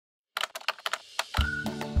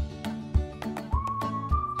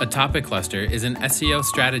A topic cluster is an SEO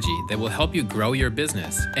strategy that will help you grow your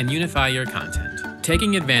business and unify your content.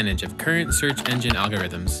 Taking advantage of current search engine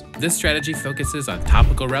algorithms, this strategy focuses on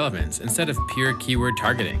topical relevance instead of pure keyword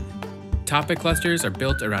targeting. Topic clusters are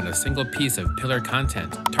built around a single piece of pillar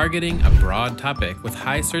content, targeting a broad topic with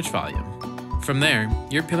high search volume. From there,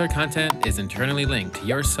 your pillar content is internally linked to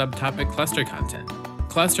your subtopic cluster content.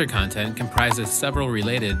 Cluster content comprises several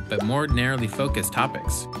related but more narrowly focused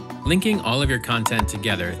topics. Linking all of your content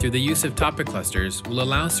together through the use of topic clusters will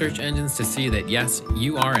allow search engines to see that yes,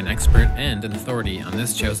 you are an expert and an authority on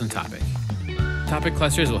this chosen topic. Topic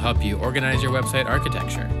clusters will help you organize your website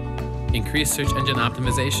architecture, increase search engine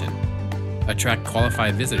optimization, attract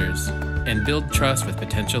qualified visitors, and build trust with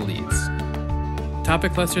potential leads.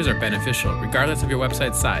 Topic clusters are beneficial regardless of your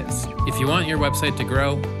website size. If you want your website to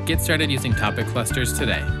grow, get started using topic clusters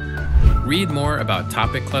today. Read more about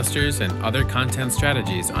topic clusters and other content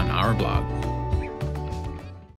strategies on our blog.